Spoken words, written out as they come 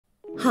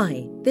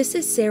Hi, this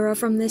is Sarah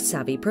from The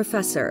Savvy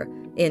Professor.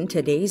 In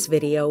today's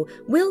video,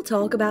 we'll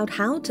talk about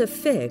how to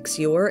fix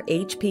your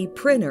HP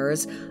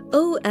printer's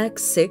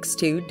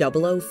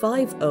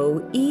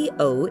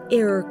 0X620050E0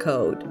 error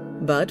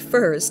code. But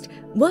first,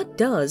 what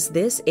does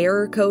this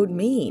error code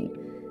mean?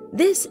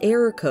 This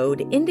error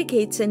code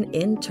indicates an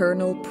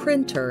internal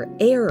printer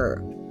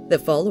error. The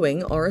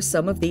following are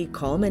some of the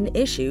common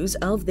issues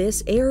of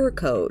this error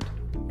code.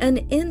 An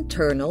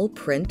internal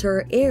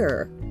printer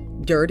error,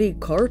 dirty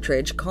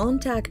cartridge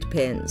contact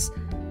pins,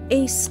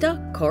 a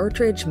stuck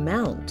cartridge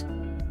mount.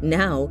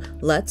 Now,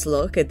 let's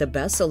look at the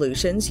best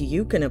solutions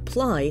you can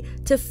apply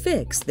to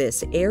fix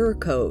this error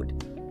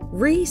code.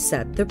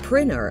 Reset the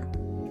printer.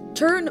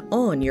 Turn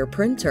on your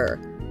printer.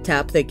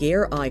 Tap the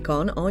gear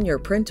icon on your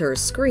printer's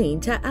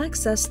screen to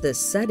access the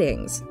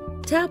settings.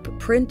 Tap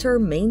Printer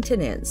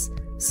Maintenance.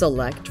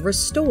 Select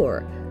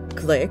Restore.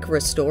 Click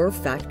Restore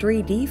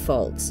Factory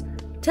Defaults.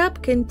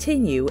 Tap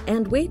Continue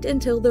and wait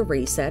until the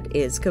reset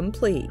is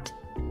complete.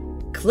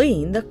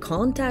 Clean the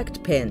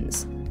contact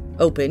pins.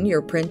 Open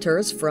your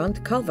printer's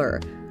front cover.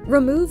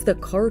 Remove the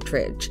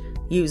cartridge.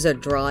 Use a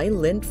dry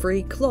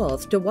lint-free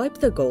cloth to wipe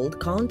the gold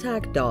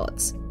contact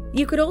dots.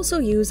 You could also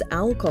use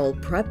alcohol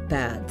prep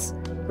pads.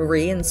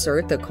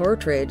 Reinsert the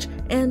cartridge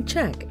and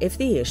check if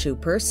the issue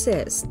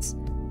persists.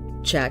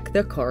 Check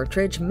the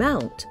cartridge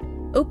mount.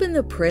 Open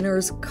the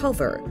printer's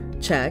cover.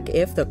 Check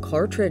if the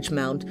cartridge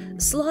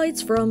mount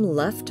slides from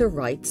left to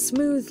right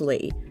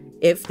smoothly.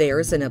 If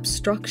there's an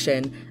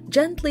obstruction,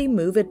 gently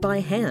move it by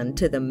hand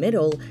to the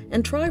middle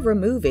and try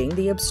removing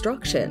the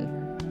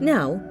obstruction.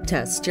 Now,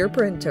 test your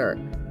printer.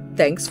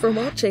 Thanks for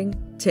watching.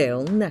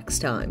 Till next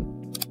time.